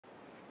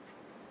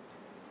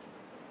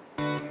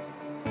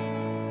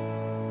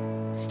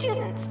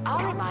Students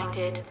are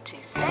reminded to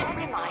set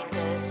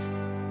reminders.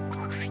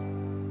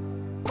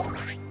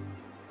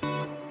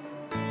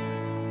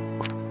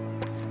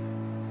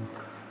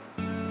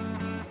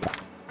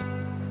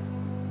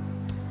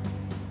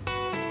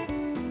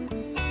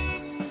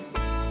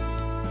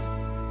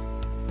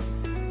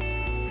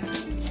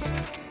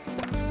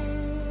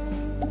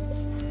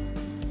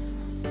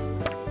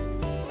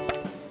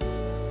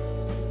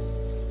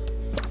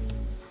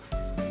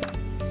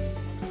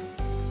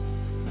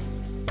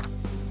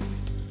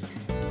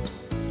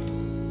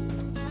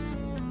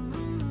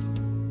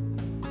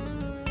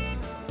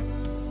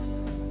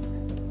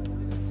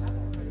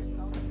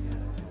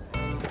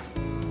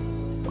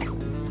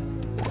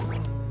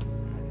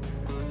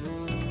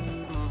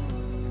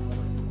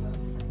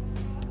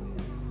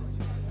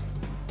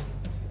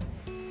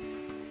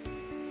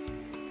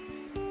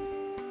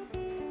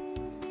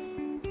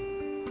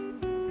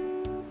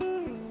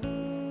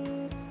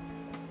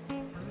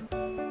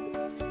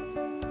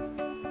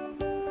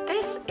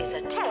 This is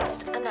a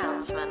test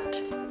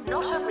announcement,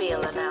 not a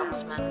real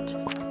announcement.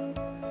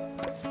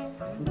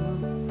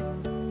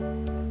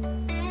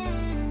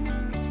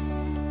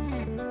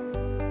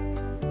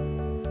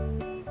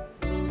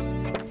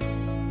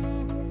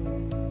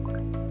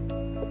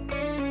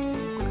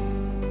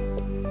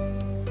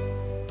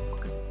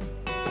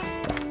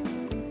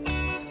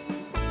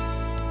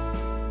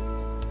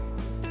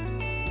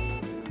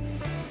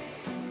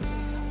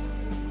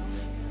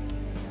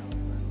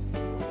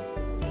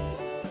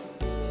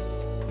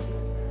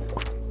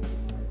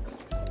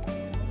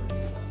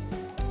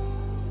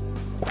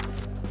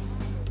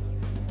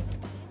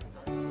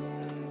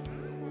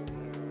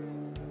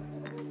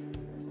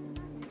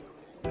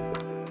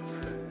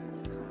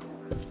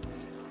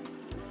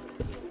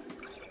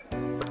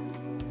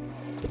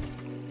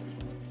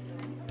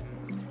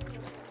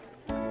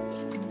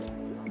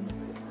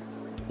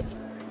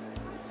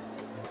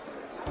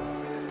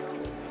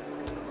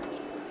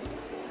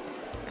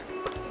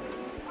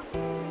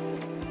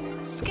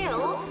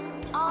 Skills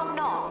are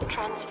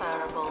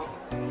non-transferable.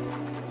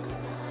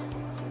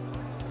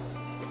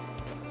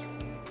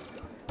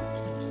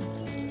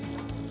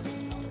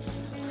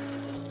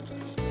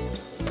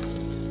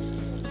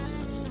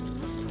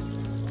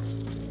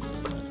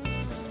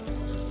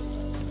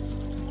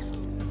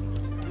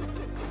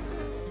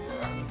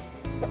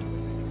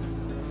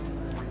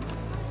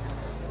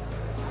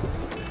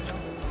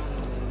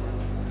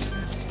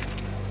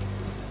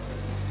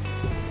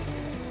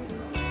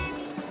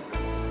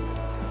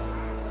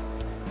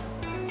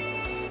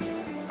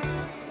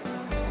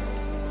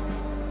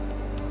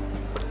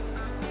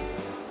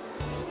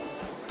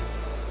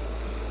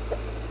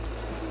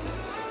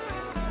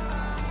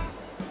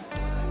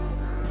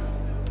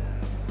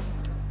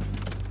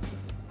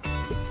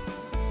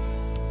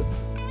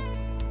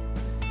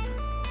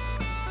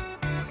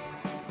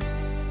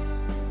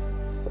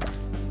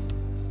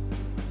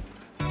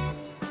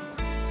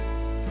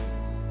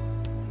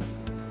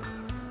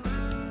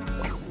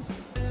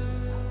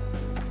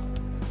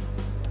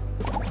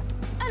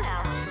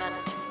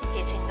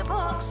 Hitting the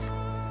books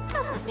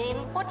doesn't mean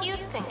what you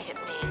think it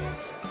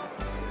means.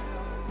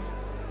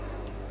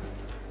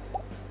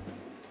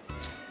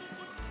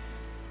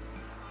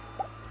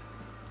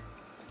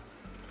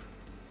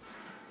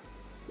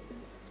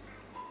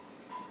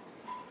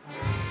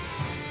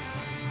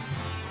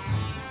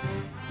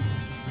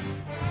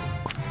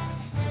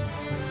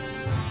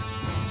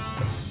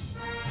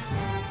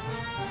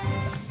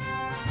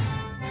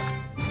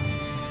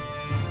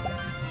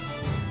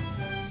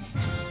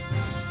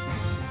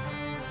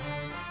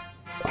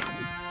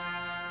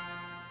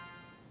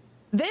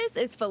 This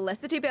is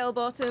Felicity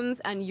Bellbottoms,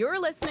 and you're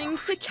listening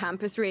to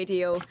Campus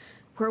Radio,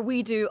 where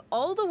we do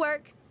all the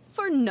work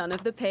for none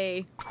of the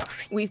pay.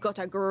 We've got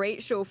a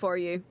great show for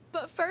you,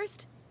 but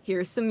first,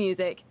 here's some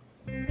music.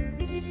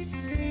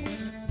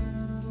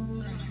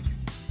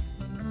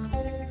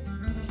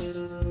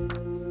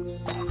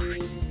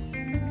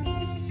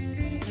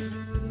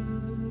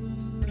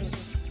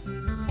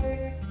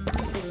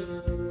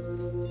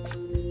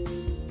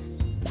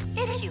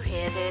 If you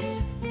hear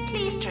this,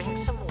 please drink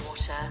some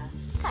water.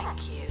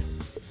 Thank you.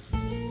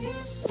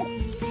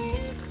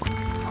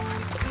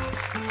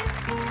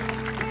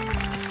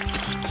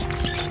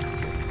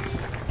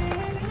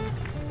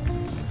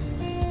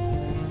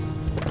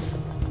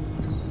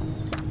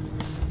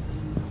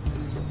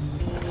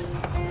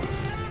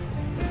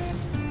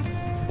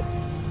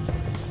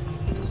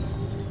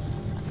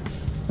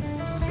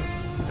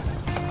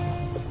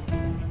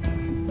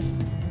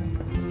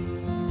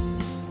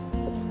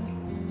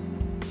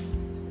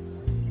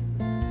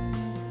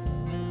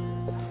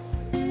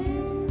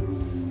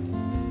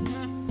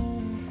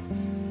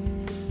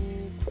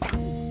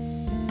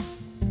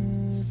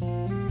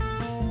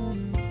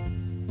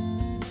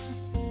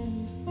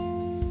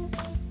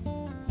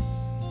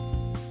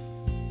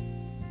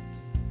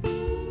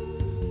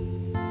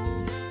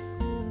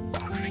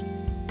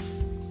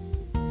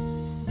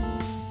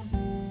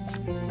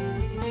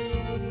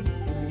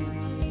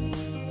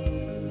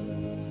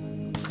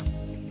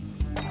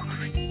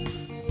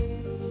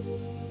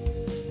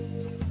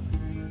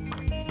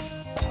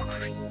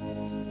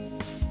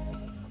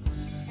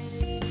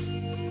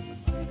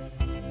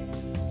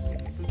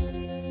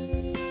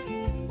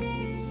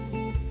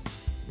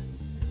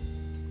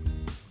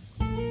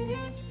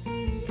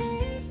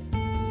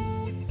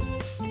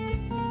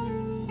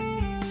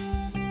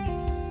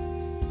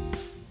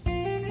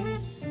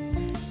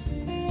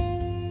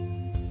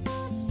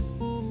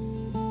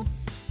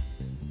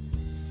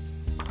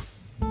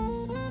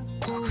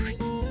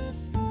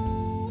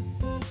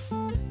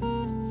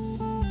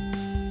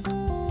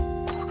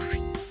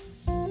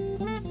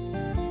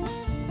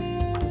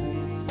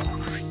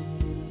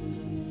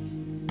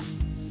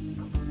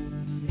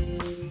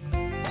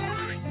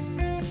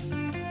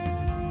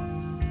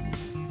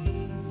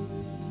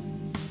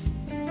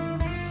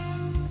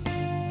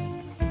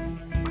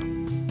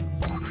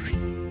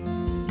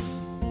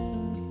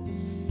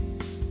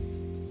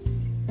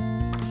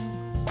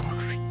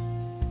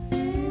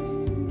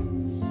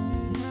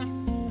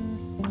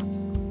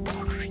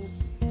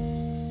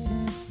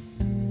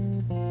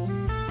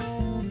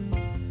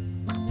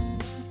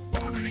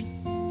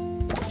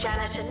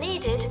 Janitor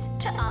needed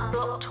to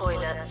unblock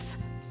toilets.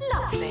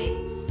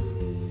 Lovely.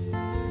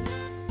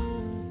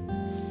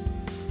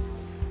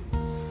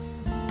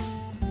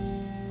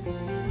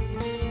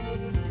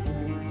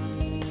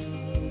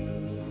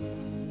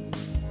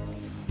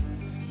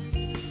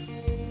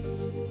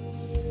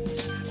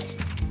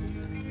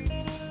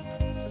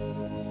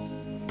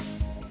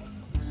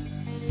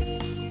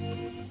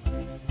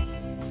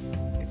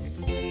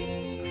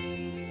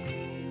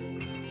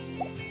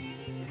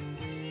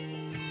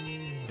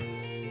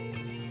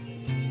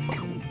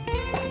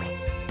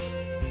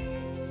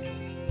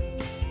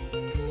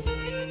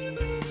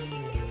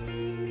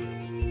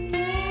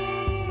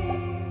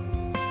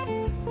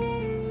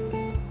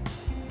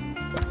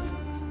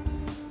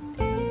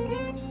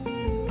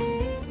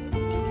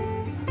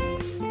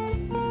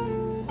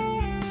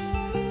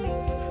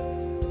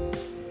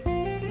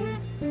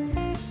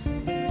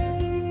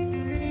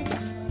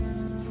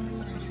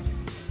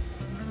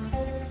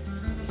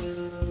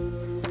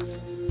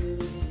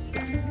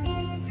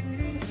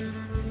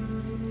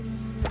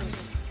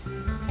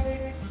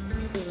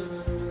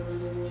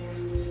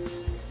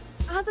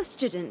 As a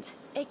student,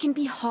 it can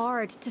be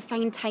hard to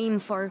find time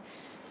for,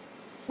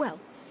 well,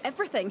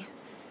 everything.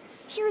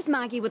 Here's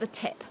Maggie with a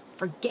tip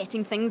for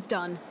getting things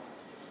done.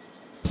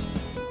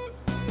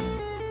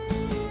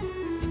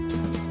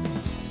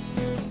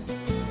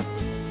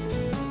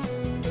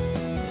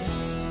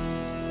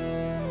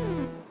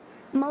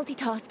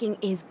 Multitasking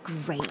is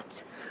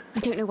great. I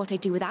don't know what I'd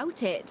do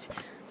without it.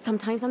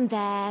 Sometimes I'm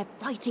there,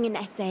 writing an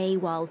essay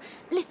while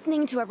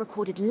listening to a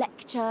recorded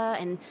lecture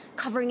and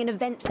covering an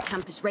event for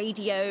campus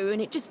radio,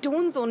 and it just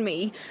dawns on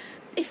me,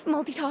 if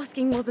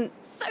multitasking wasn't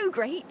so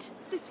great,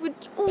 this would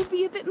all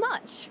be a bit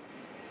much.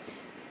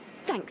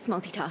 Thanks,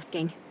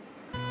 multitasking.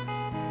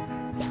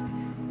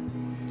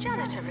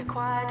 Janitor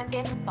required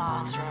in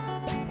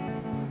bathroom.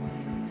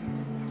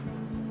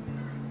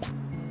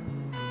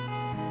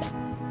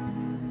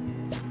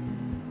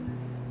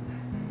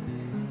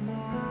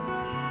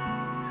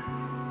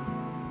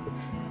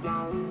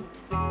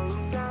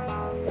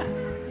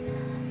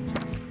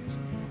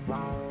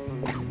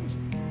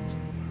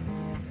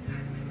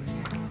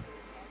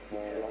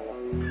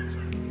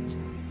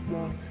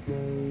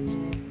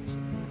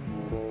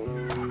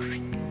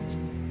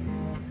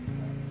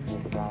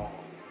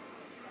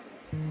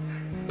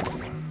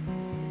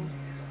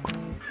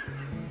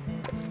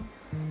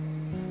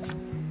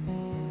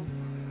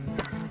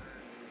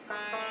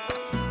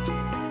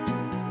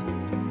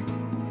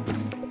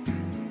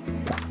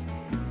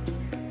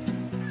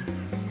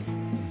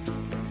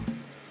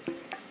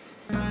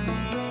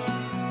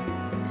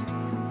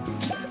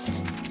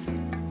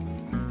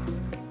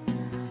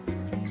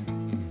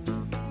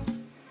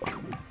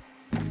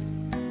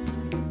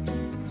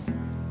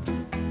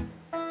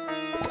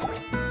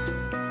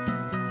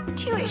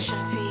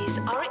 Tuition fees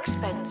are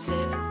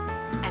expensive,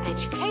 and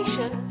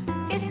education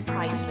is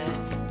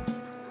priceless.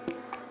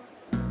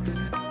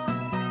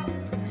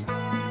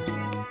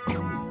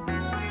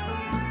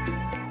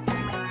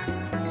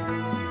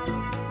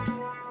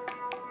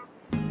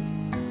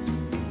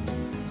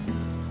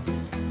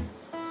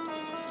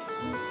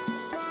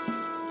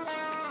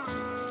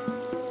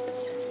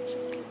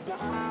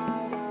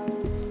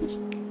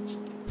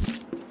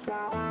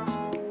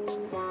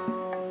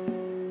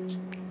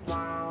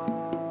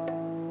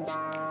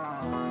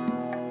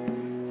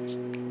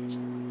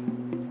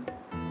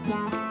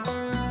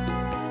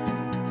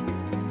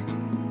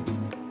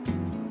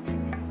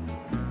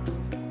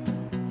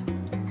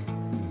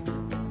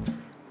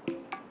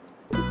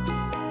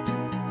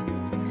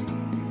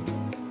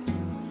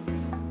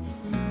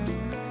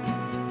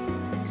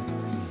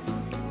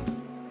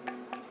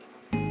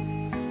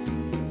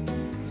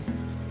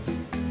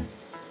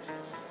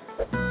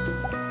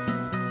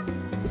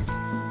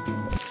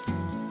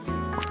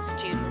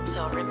 Students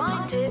are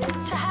reminded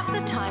to have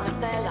the time of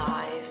their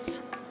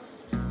lives.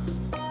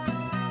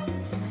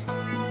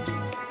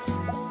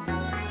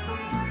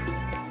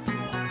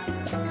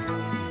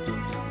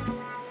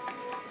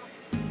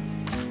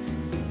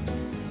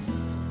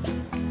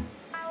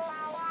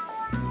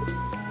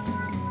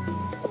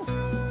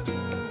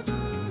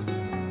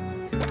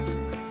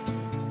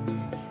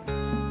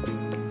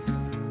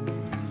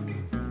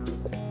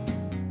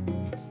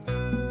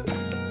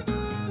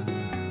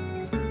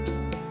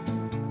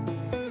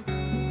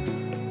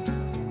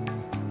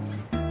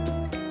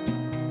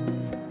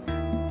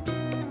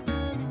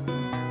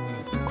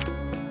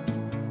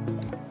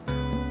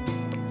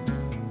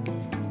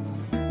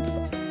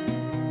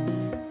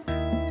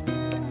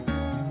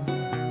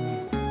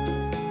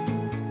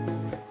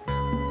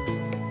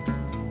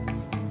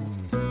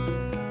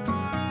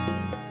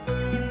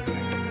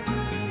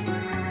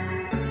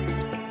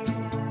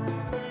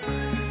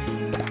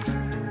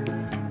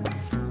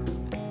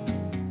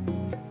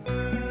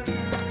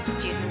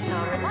 Students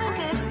are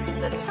reminded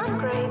that some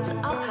grades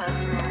are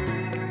personal.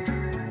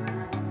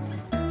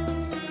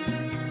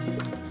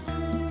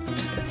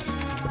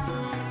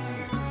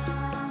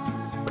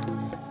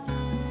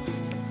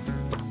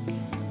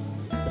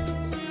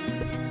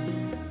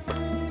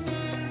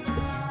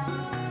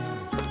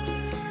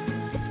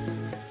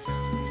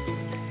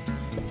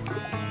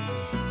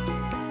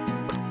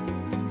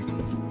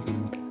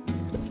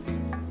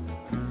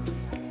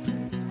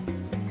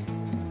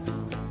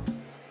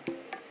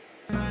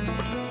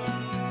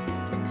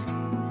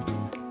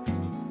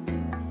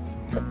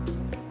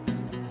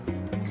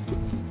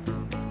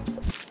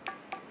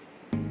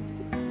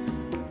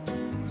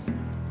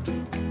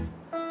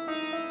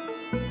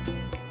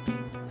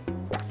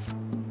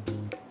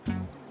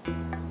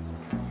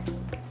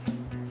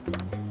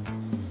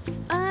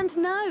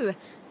 And now,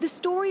 the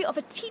story of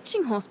a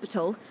teaching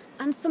hospital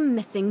and some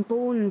missing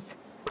bones.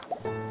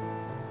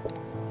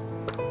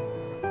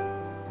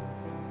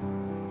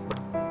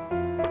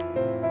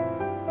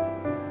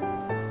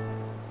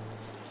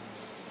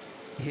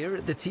 Here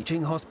at the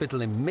teaching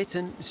hospital in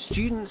Mitten,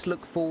 students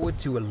look forward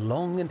to a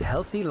long and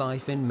healthy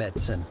life in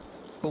medicine.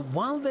 But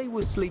while they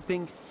were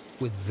sleeping,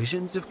 with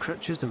visions of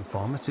crutches and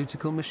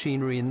pharmaceutical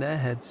machinery in their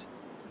heads,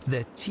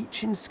 their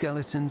teaching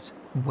skeletons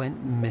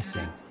went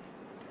missing.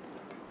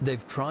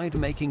 They've tried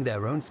making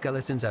their own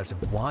skeletons out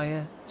of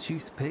wire,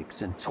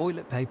 toothpicks and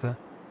toilet paper,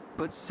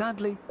 but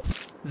sadly,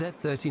 they're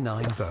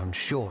 39 bones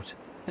short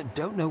and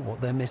don't know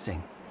what they're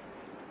missing.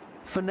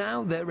 For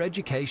now, their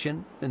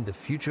education and the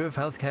future of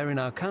healthcare in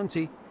our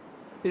county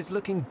is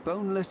looking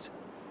boneless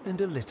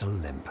and a little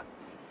limp.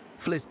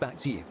 Fliss, back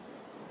to you.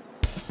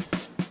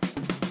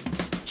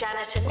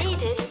 Janitor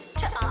needed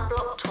to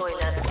unblock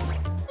toilets.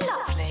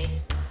 Lovely.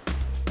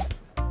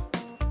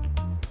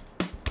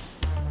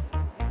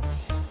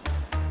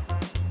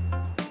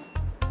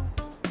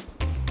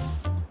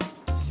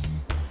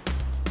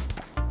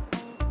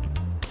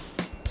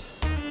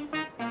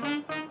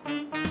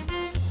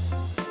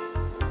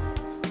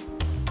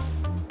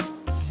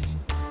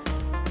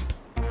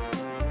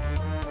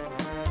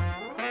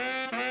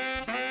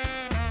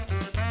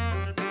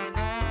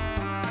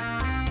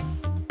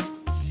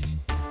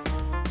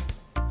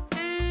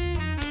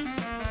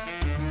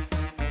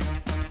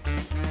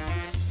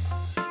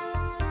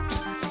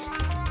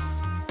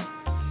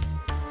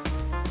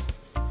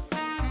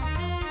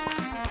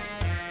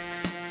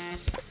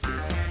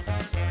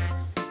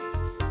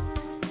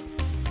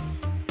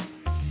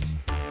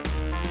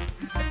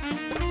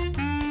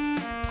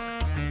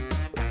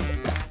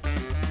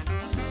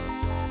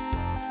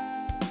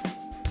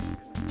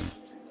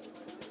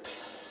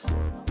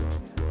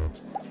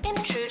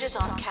 Intruders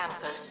on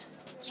campus.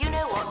 You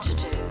know what to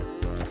do.